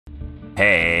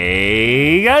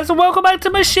Hey guys, and welcome back to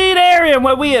Machinarium,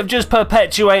 where we have just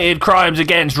perpetuated crimes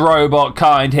against robot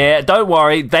kind here. Don't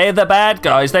worry, they're the bad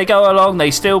guys. They go along,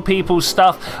 they steal people's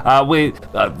stuff. We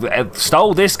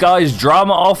stole this guy's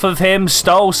drum off of him,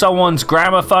 stole someone's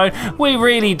gramophone. We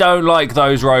really don't like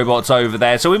those robots over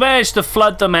there, so we managed to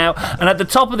flood them out. And at the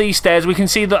top of these stairs, we can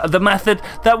see the method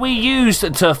that we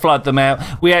used to flood them out.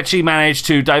 We actually managed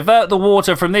to divert the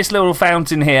water from this little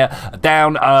fountain here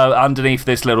down underneath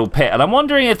this little pit. And I'm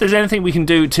wondering if there's anything we can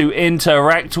do to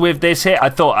interact with this here. I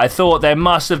thought there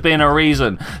must have been a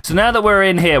reason. So now that we're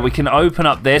in here, we can open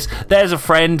up this. There's a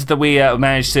friend that we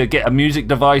managed to get a music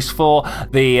device for.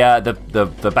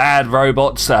 The bad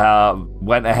robots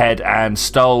went ahead and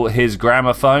stole his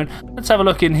gramophone. Let's have a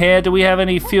look in here. Do we have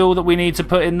any fuel that we need to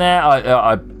put in there?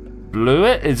 I blew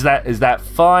it. Is that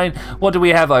fine? What do we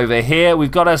have over here?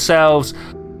 We've got ourselves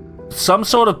some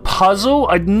sort of puzzle.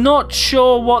 I'm not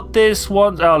sure what this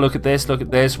wants. Oh, look at this. Look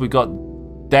at this. We got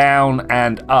down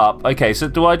and up. Okay, so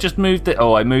do I just move the...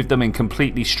 Oh, I moved them in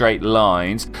completely straight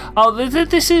lines. Oh,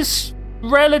 this is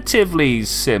relatively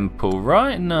simple,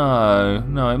 right? No,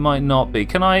 it might not be.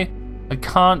 Can I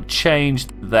can't change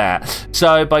that.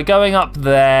 So by going up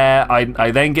there,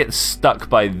 I then get stuck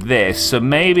by this. So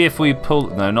maybe if we pull...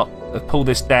 No, not... Pull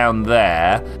this down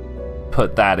there.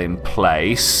 Put that in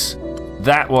place.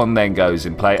 That one then goes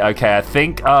in play. Okay, I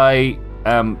think I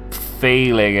am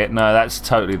feeling it. No, that's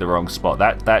totally the wrong spot.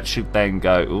 That should then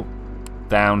go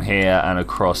down here and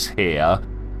across here.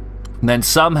 And then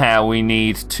somehow we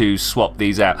need to swap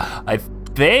these out. I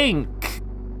think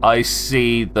I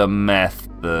see the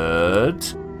method.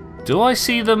 Do I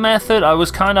see the method? I was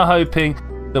kind of hoping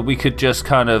that we could just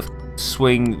kind of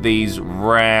swing these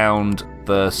round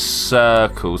the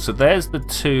circle. So there's the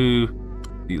two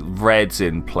reds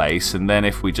in place, and then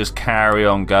if we just carry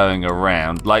on going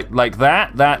around like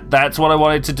that's what I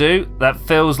wanted to do. That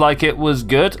feels like it was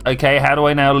good. Okay, how do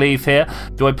I now leave here?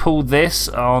 Do I pull this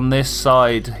on this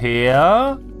side here?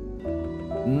 I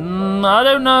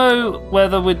don't know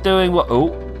whether we're doing what...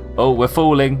 Oh, we're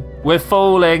falling.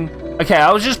 Okay,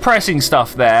 I was just pressing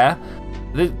stuff there.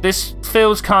 This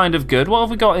feels kind of good. What have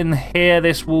we got in here?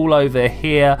 This wall over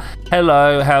here.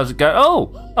 Hello, how's it going?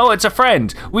 Oh, it's a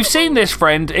friend. We've seen this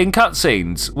friend in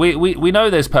cutscenes. We know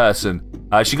this person.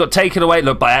 She got taken away,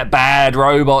 look, by bad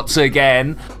robots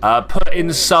again, put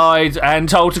inside and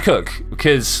told to cook,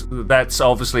 because that's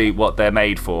obviously what they're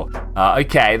made for.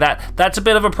 Okay, that's a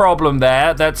bit of a problem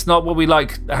there. That's not what we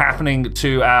like happening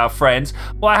to our friends.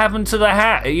 What happened to the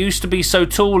hat? It used to be so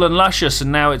tall and luscious,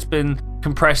 and now it's been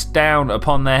compressed down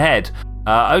upon their head.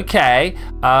 Okay.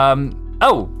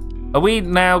 Oh, are we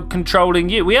now controlling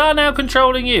you? We are now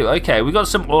controlling you. Okay, we got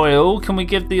some oil. Can we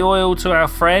give the oil to our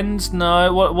friends?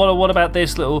 No. What about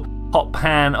this little hot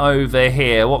pan over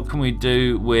here? What can we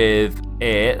do with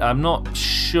it? I'm not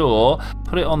sure.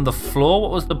 Put it on the floor.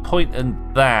 What was the point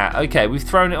in that? Okay, we've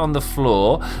thrown it on the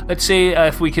floor. Let's see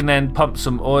if we can then pump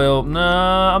some oil. No,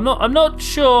 I'm not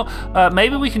sure.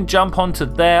 Maybe we can jump onto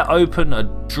there, open a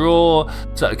drawer.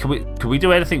 So can we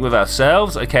do anything with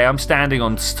ourselves? Okay, I'm standing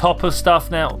on top of stuff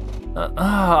now.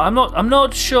 I'm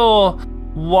not sure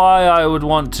why I would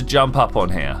want to jump up on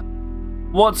here.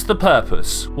 What's the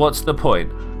purpose? What's the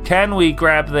point? Can we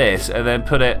grab this and then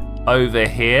put it over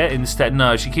here instead?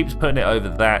 No, she keeps putting it over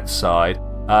that side.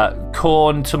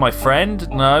 Corn to my friend?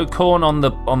 No, corn on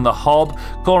the hob.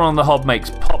 Corn on the hob makes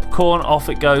popcorn. Off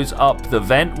it goes up the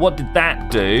vent. What did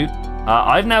that do?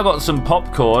 I've now got some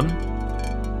popcorn.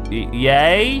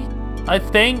 Yay, I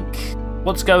think.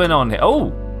 What's going on here?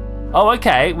 Oh,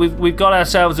 okay. We've got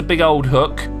ourselves a big old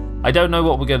hook. I don't know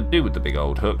what we're going to do with the big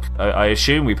old hook. I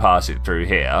assume we pass it through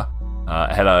here.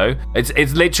 Hello.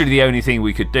 It's literally the only thing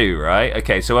we could do, right?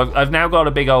 Okay, so I've now got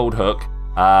a big old hook.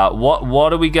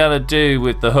 What are we gonna do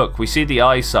with the hook? We see the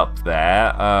ice up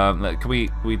there. Can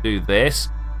we do this?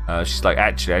 She's like,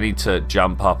 actually, I need to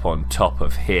jump up on top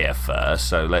of here first.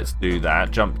 So let's do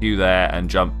that. Jump you there and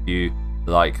jump you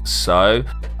like so.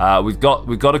 We've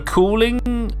got a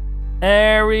cooling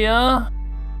area.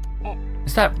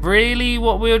 Is that really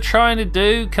what we were trying to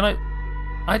do? Can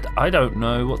I don't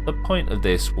know what the point of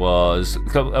this was.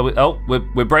 Oh,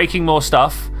 we're breaking more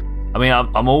stuff. I mean,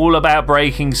 I'm all about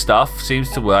breaking stuff. Seems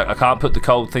to work. I can't put the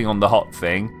cold thing on the hot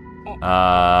thing.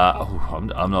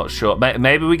 I'm not sure.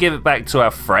 Maybe we give it back to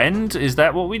our friend. Is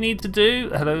that what we need to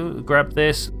do? Hello, grab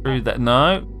this through that.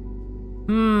 No.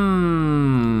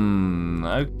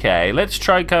 Okay, let's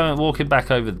try walking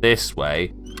back over this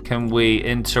way. Can we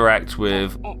interact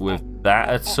with that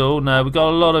at all? No, we've got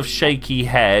a lot of shaky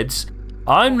heads.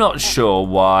 I'm not sure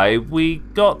why we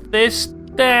got this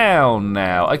down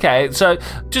now. Okay, so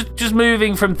just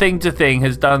moving from thing to thing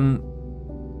has done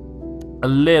a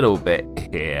little bit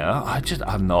here.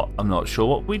 I'm not sure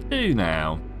what we do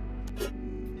now.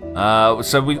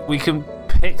 So we can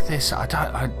pick this. I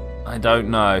don't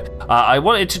know. I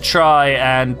wanted to try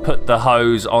and put the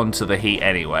hose onto the heat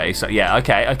anyway. So yeah,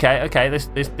 okay.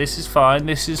 This is fine.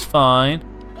 This is fine.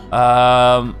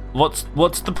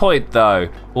 What's the point though?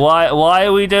 Why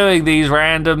are we doing these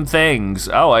random things?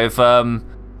 Oh, I've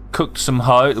cooked some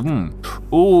hose.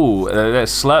 Ooh,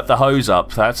 let's slurp the hose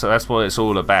up. That's what it's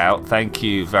all about. Thank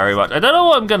you very much. I don't know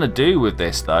what I'm gonna do with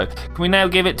this though. Can we now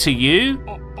give it to you?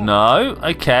 No.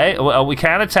 Okay. Well, we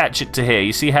can attach it to here.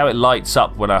 You see how it lights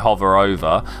up when I hover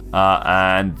over,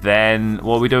 and then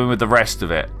what are we doing with the rest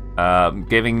of it?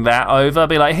 Giving that over.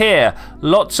 Be like, here,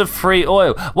 lots of free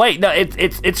oil. Wait, no,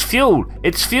 it's fuel.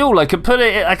 It's fuel. I can put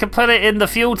it in the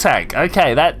fuel tank.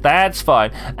 Okay, that's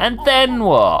fine. And then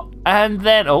what? And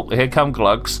then here come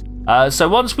Glugs. So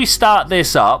once we start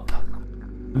this up,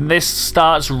 this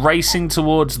starts racing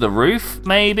towards the roof.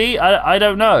 Maybe I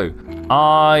don't know.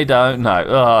 I don't know.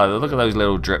 Oh, look at those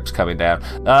little drips coming down.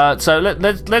 So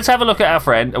let's have a look at our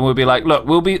friend, and we'll be like, look,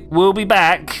 we'll be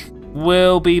back.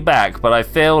 We'll be back, but I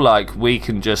feel like we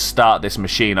can just start this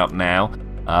machine up now.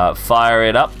 Fire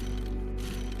it up.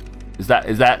 Is that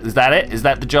it? Is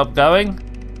that the job going?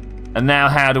 And now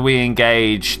how do we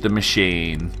engage the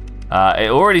machine?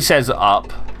 It already says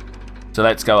up, so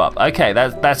let's go up. Okay,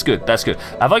 that's good. That's good.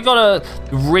 Have I got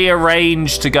to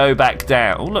rearrange to go back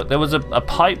down? Oh look, there was a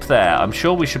pipe there. I'm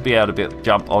sure we should be able to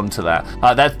jump onto that.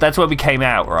 That's where we came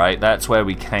out, right? That's where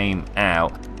we came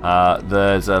out.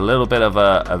 There's a little bit of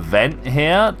a vent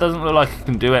here. Doesn't look like I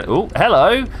can do it. Oh,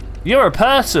 hello. You're a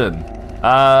person.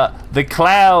 The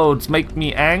clouds make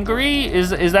me angry.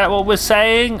 Is that what we're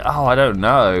saying? Oh, I don't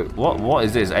know. What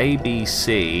is this?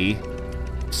 ABC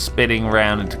spinning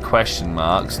around into question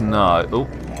marks. No.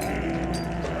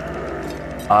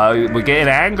 Oh, we're getting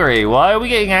angry. Why are we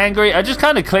getting angry? I just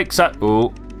kind of clicked.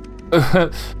 Oh,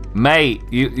 mate,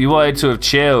 you wanted to have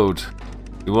chilled.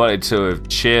 You wanted to have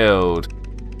chilled.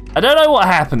 I don't know what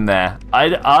happened there. I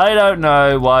don't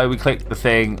know why we clicked the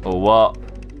thing or what.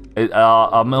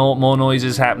 Are more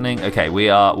noises happening? Okay, we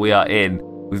are in.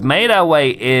 We've made our way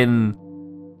in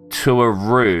to a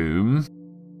room.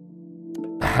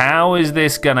 How is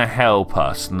this gonna help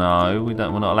us? No, we're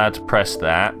not allowed to press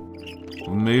that.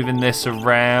 We're moving this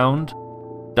around.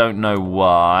 Don't know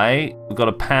why. We've got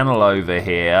a panel over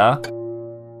here.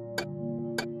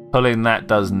 Pulling that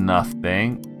does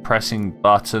nothing. Pressing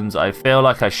buttons. I feel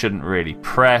like I shouldn't really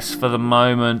press for the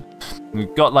moment.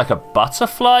 We've got like a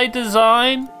butterfly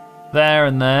design there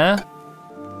and there.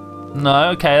 No,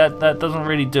 okay, that doesn't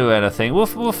really do anything.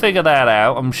 We'll figure that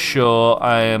out. I'm sure.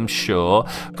 I am sure.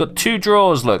 Got two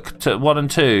drawers. Look, 1 and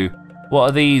 2. What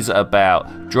are these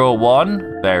about? Drawer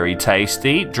 1, very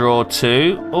tasty. Drawer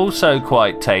 2, also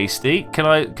quite tasty. Can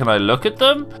I look at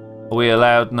them? Are we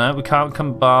allowed? No, we can't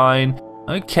combine.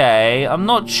 Okay, I'm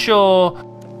not sure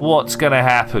what's gonna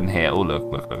happen here. Oh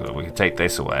look, we can take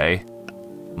this away.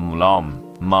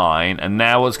 Mine. And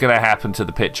now what's gonna happen to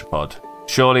the picture pod?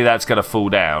 Surely that's gonna fall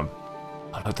down.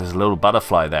 Oh look, there's a little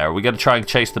butterfly there. Are we gonna try and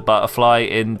chase the butterfly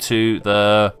into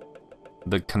the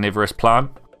carnivorous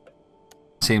plant?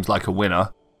 Seems like a winner.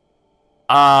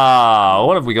 Ah,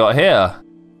 what have we got here?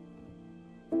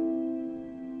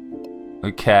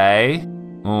 Okay.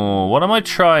 Oh, what am I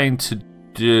trying to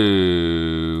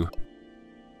do?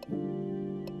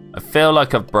 I feel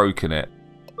like I've broken it.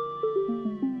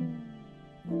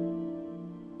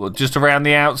 Well, just around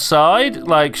the outside?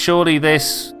 Like, surely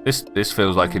this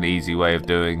feels like an easy way of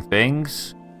doing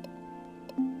things.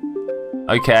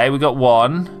 Okay, we got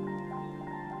one.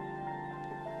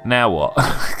 Now what?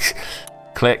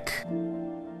 Click.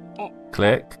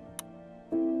 Click.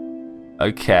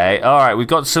 Okay, alright, we've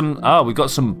got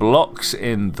some blocks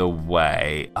in the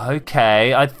way.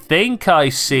 Okay, I think I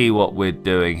see what we're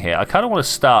doing here. I kind of want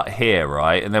to start here,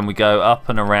 right? And then we go up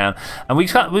and around. And we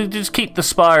just keep the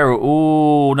spiral.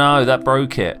 Oh, no, that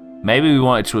broke it. Maybe we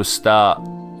wanted to start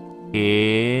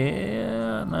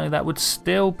here. No, that would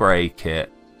still break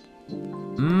it.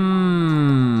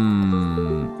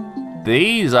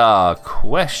 These are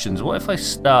questions. What if I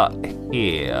start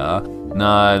here?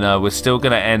 No, we're still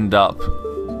going to end up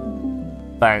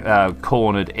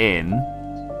cornered in.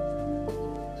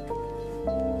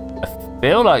 I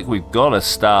feel like we've got to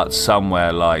start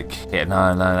somewhere like here.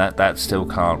 No, that still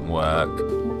can't work.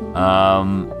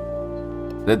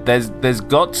 There's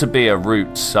got to be a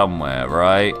route somewhere,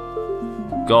 right?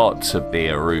 Got to be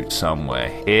a route somewhere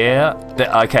here.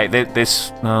 Okay,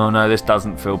 this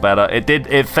doesn't feel better.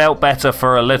 It felt better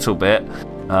for a little bit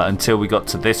until we got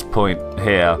to this point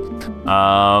here.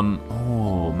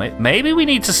 Oh, Or maybe we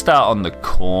need to start on the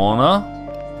corner.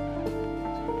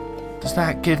 Does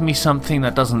that give me something?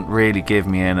 That doesn't really give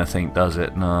me anything, does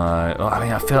it? No. I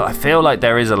mean, I feel like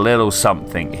there is a little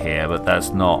something here, but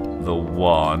that's not the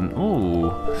one.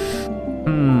 Ooh.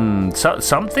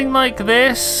 Something like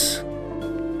this?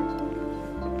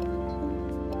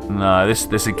 No,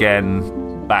 this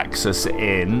again backs us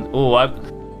in. Oh,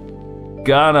 I'm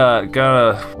gonna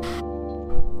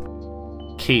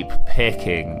keep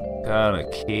picking.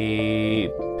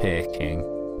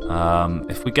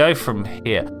 If we go from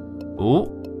here. Oh,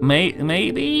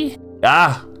 maybe?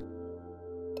 Ah!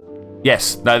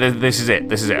 Yes, no, this is it.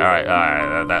 This is it. All right.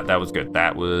 That was good.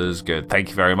 That was good. Thank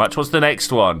you very much. What's the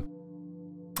next one?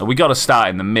 We got to start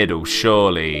in the middle,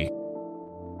 surely.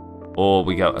 Or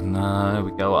we go up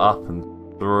and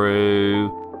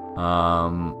through.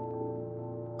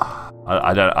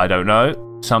 I don't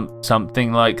know.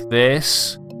 Something like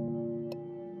this.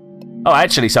 Oh,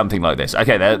 actually, something like this.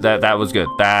 Okay, that was good.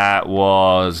 That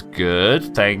was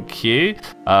good. Thank you.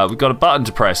 We've got a button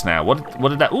to press now. What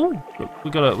did that? Ooh,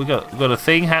 we got a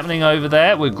thing happening over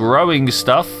there. We're growing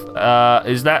stuff.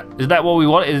 Is that what we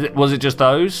want? Was it just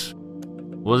those?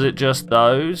 Was it just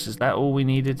those? Is that all we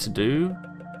needed to do?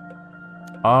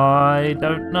 I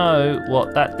don't know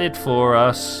what that did for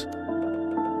us.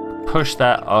 Push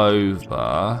that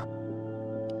over.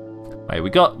 Wait, we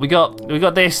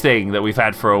got this thing that we've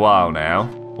had for a while now.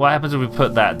 What happens if we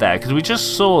put that there? Because we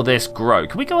just saw this grow.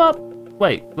 Can we go up?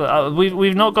 Wait,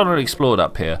 we've not gone and explored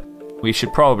up here. We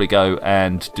should probably go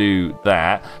and do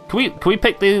that. Can we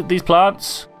pick these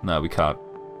plants? No, we can't.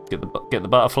 Get the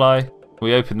butterfly. Can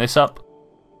we open this up?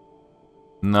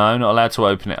 No, not allowed to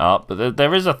open it up. But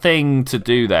there is a thing to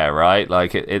do there, right?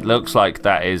 Like it looks like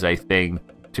that is a thing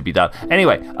to be done.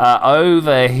 Anyway,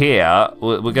 over here,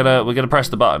 we're gonna press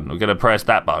the button. We're gonna press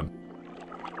that button.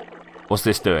 What's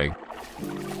this doing?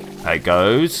 There it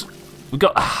goes. We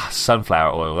got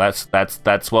sunflower oil.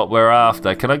 That's what we're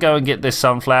after. Can I go and get this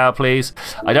sunflower, please?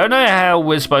 I don't know how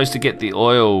we're supposed to get the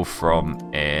oil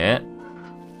from it.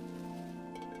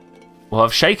 Well,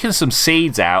 I've shaken some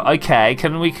seeds out. Okay,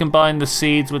 can we combine the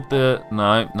seeds with the...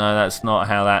 No, that's not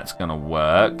how that's gonna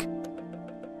work.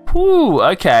 Whew,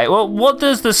 okay. Well, what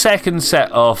does the second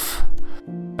set off?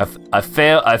 I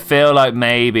feel like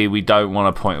maybe we don't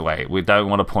want to point... Wait, we don't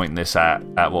want to point this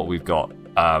at what we've got.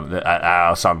 At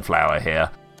our sunflower here.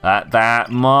 That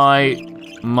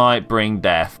might bring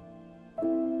death.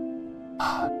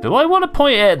 Do I want to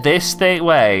point it at this thing?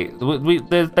 Wait,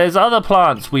 there's other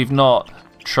plants we've not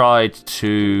tried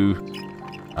to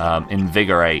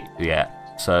invigorate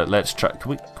yet. So let's try.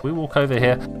 Can we walk over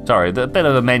here? Sorry, a bit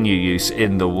of a menu use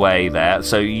in the way there.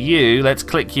 So let's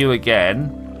click you again.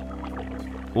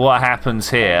 What happens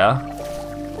here?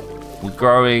 We're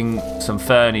growing some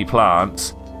ferny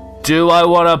plants. Do I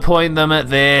want to point them at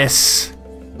this?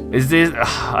 Is this?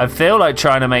 I feel like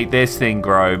trying to make this thing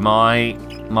grow might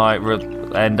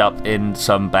end up in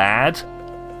some bad.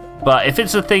 But if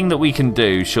it's a thing that we can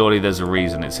do, surely there's a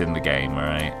reason it's in the game, all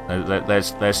right?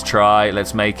 Let's try.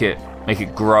 Let's make it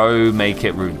grow, make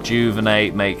it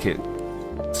rejuvenate, make it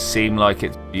seem like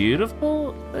it's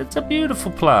beautiful. It's a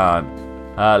beautiful plant.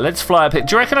 Let's fly up here.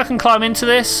 Do you reckon I can climb into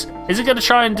this? Is it going to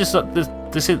try and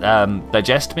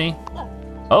digest me?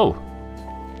 Oh,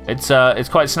 it's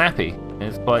quite snappy.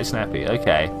 It's quite snappy.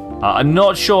 Okay. I'm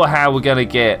not sure how we're going to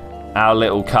get our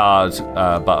little card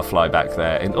butterfly back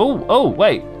there. And oh,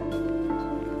 wait.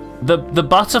 The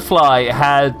butterfly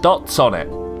had dots on it.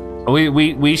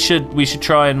 We should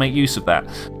try and make use of that.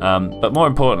 But more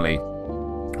importantly,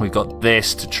 we've got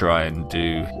this to try and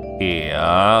do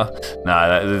here.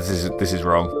 No, this is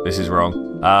wrong. This is wrong.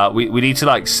 We need to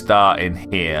like start in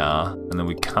here and then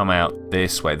we come out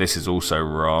this way. This is also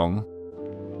wrong.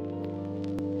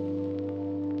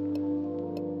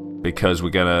 Because we're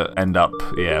gonna end up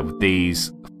with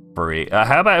these three.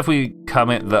 How about if we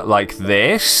come in like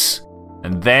this?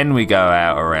 And then we go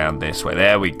out around this way.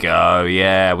 There we go.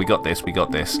 Yeah, we got this.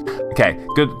 Okay,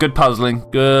 good puzzling.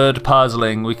 Good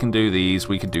puzzling. We can do these.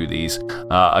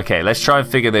 Okay, let's try and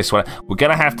figure this one out. We're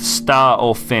going to have to start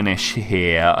or finish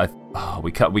here.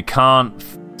 We can't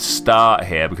start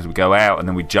here because we go out and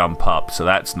then we jump up. So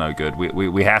that's no good.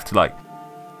 We have to, like,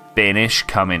 finish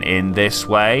coming in this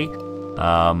way.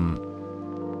 I'm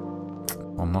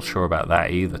not sure about that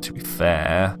either, to be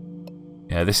fair.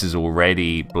 Yeah, this has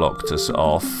already blocked us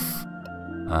off.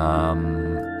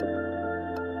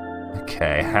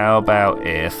 Okay, how about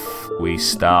if we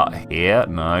start here?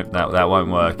 No, that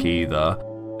won't work either.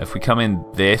 If we come in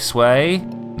this way,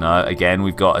 no, again,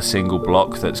 we've got a single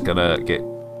block that's gonna get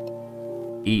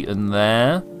eaten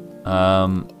there.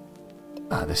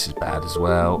 This is bad as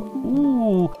well.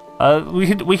 Ooh.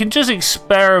 We can just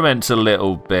experiment a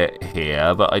little bit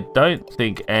here, but I don't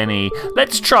think any...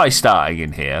 Let's try starting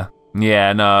in here.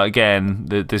 Yeah, no, again,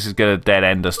 this is going to dead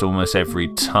end us almost every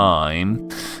time.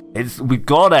 We've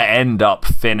got to end up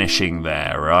finishing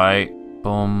there, right?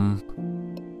 Boom.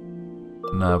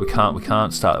 No, we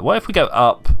can't start. What if we go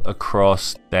up,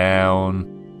 across,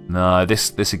 down? No,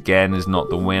 this again is not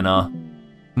the winner.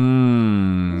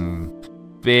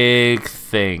 Big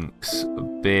things.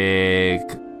 Big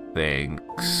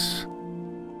things.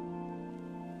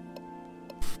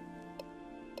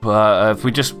 But if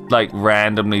we just like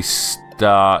randomly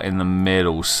start in the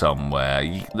middle somewhere,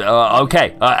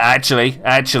 okay.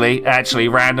 Actually,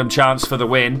 random chance for the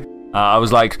win. I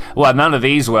was like, well, none of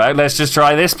these work. Let's just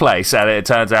try this place, and it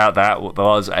turns out that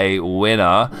was a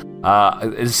winner.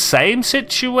 Same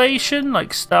situation.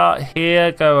 Like start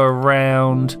here, go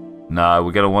around. No,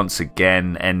 we're gonna once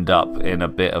again end up in a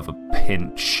bit of a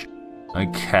pinch.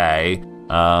 Okay.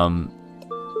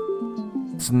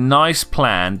 It's a nice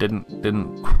plan,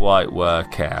 didn't quite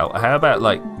work out. How about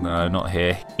like, no, not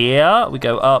here. Here we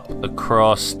go up,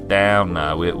 across, down.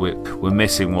 No, we're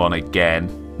missing one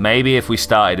again. Maybe if we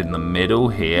started in the middle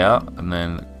here and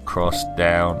then across,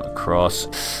 down,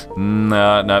 across.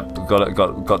 No,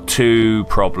 got 2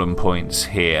 problem points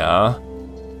here.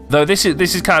 Though this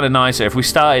is kind of nicer. If we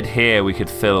started here, we could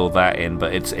fill that in,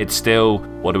 but it's still.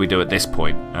 What do we do at this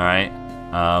point? All right.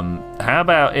 How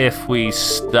about if we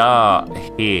start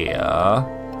here?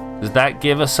 Does that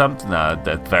give us something? No,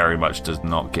 that very much does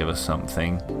not give us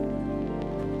something.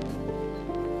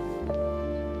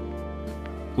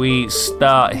 We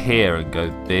start here and go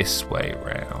this way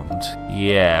round.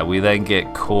 Yeah, we then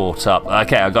get caught up.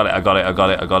 Okay, I got it.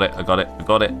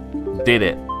 Did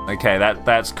it. Okay,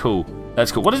 that's cool.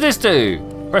 That's cool. What does this do?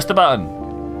 Press the button.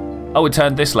 Oh, it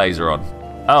turned this laser on.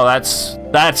 Oh,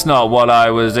 that's not what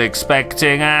I was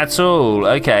expecting at all.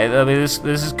 Okay, I mean this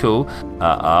is cool.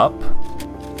 Up.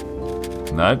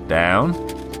 No, down.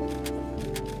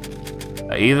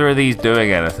 Are either of these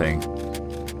doing anything?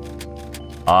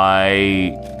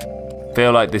 I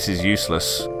feel like this is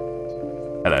useless.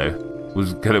 Hello.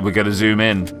 We're gonna zoom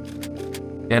in.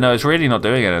 Yeah, no, it's really not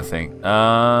doing anything.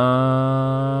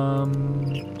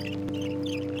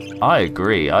 I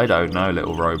agree. I don't know,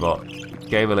 little robot.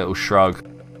 Gave a little shrug.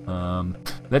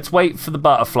 Let's wait for the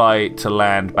butterfly to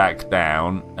land back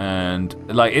down. And,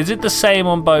 like, is it the same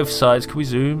on both sides? Can we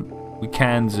zoom? We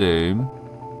can zoom.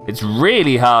 It's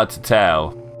really hard to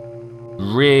tell.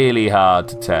 Really hard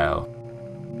to tell.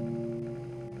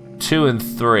 2 and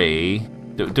 3.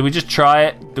 Do we just try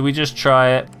it?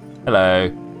 Hello.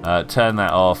 Turn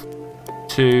that off.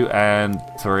 2 and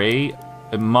 3.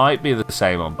 It might be the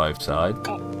same on both sides.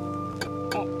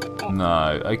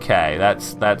 No. Okay,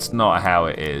 that's not how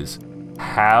it is.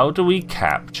 How do we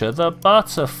capture the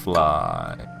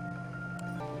butterfly?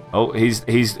 Oh, he's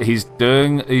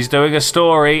doing a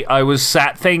story. I was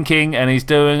sat thinking, and he's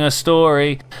doing a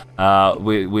story.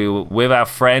 We were with our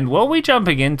friend. What are we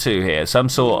jumping into here? Some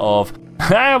sort of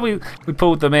we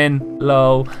pulled them in,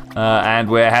 lol, and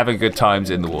we're having good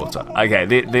times in the water. Okay,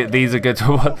 these are good.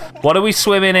 What are we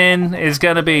swimming in? Is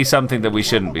going to be something that we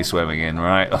shouldn't be swimming in,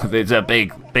 right? It's a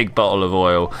big bottle of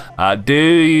oil. Do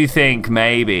you think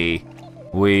maybe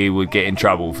we would get in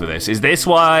trouble for this? Is this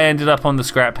why I ended up on the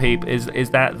scrap heap? Is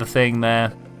that the thing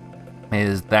there?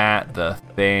 Is that the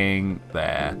thing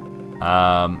there?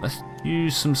 Let's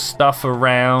use some stuff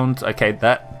around. Okay,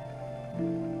 that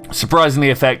surprisingly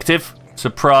effective.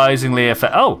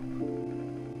 Oh.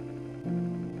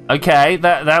 Okay,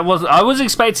 that was. I was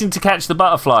expecting to catch the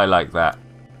butterfly like that.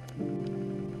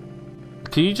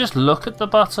 Can you just look at the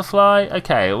butterfly?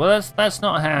 Okay, well that's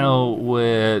not how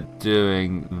we're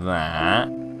doing that.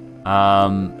 I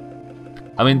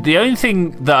mean, the only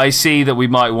thing that I see that we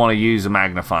might want to use a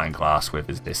magnifying glass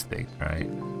with is this thing, right?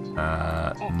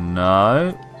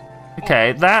 No.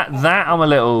 Okay, that I'm a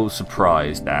little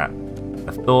surprised at.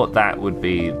 I thought that would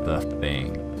be the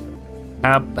thing.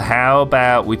 How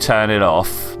about we turn it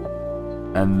off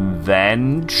and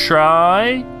then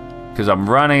try? Because I'm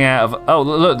running out of. Oh,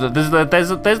 look!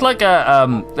 There's like a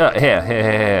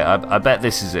here. I bet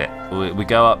this is it. We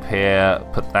go up here,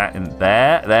 put that in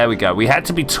there. There we go. We had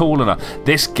to be tall enough.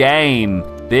 This game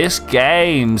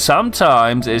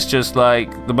sometimes it's just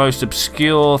like the most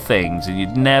obscure things, and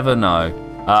you'd never know.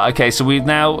 Okay, so we've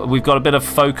got a bit of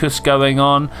focus going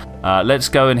on. Let's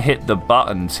go and hit the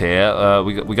buttons here.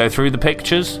 We go through the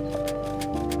pictures.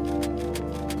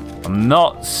 I'm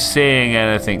not seeing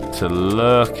anything to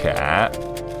look at.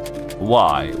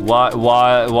 Why?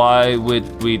 Why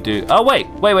would we do? Oh wait.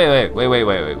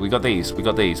 We got these.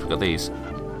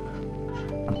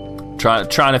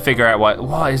 Trying to figure out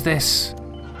what is this?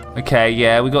 Okay,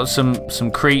 yeah, we got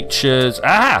some creatures.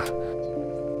 Aha!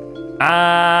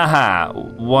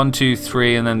 1, 2,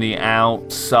 3, and then the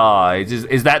outside.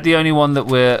 Is that the only one that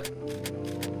we're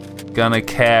gonna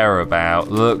care about?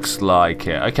 Looks like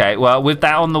it. Okay, well, with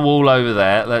that on the wall over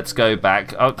there, let's go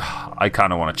back. Oh, I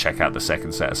kind of want to check out the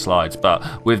second set of slides,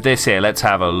 but with this here, let's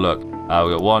have a look. We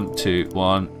got 1, 2,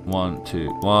 1, 1, 2,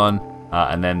 1,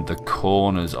 and then the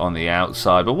corners on the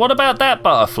outside. But what about that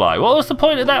butterfly? What was the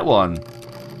point of that one?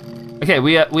 Okay,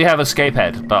 we have escape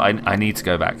head, but I need to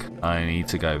go back. I need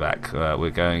to go back.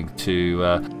 We're going to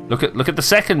look at the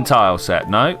second tile set.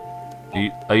 No,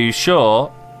 are you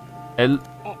sure? It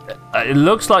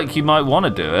looks like you might want to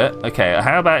do it. Okay,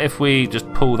 how about if we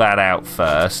just pull that out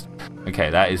first?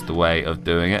 Okay, that is the way of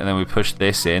doing it, and then we push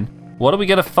this in. What are we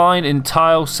going to find in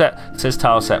tile set? It says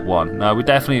tile set 1. No, we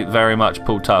definitely very much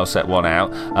pulled tile set 1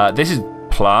 out. This is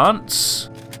plants.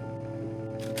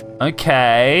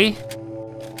 Okay.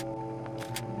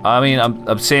 I mean,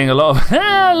 I'm seeing a lot of...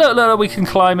 look, we can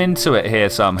climb into it here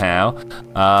somehow.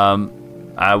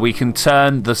 We can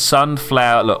turn the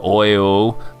sunflower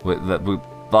oil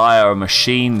via a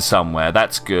machine somewhere.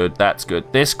 That's good. That's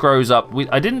good. This grows up.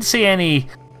 I didn't see any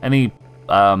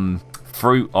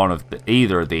fruit on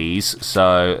either of these,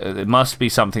 so it must be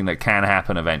something that can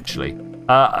happen eventually.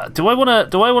 Do I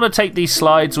want to take these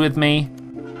slides with me?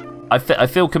 I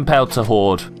feel compelled to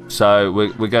hoard, so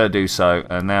we're gonna do so.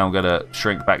 And now I'm gonna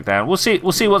shrink back down. We'll see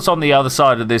what's on the other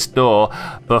side of this door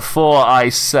before I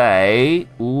say,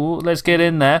 ooh, let's get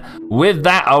in there. With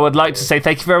that, I would like to say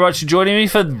thank you very much for joining me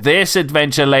for this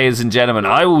adventure, ladies and gentlemen.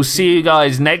 I will see you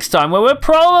guys next time, where we're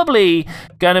probably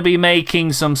gonna be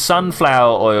making some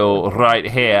sunflower oil right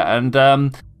here, and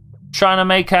trying to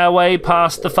make our way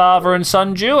past the father and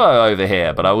son duo over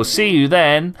here. But I will see you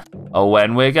then,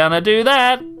 when we're gonna do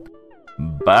that.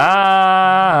 Bye.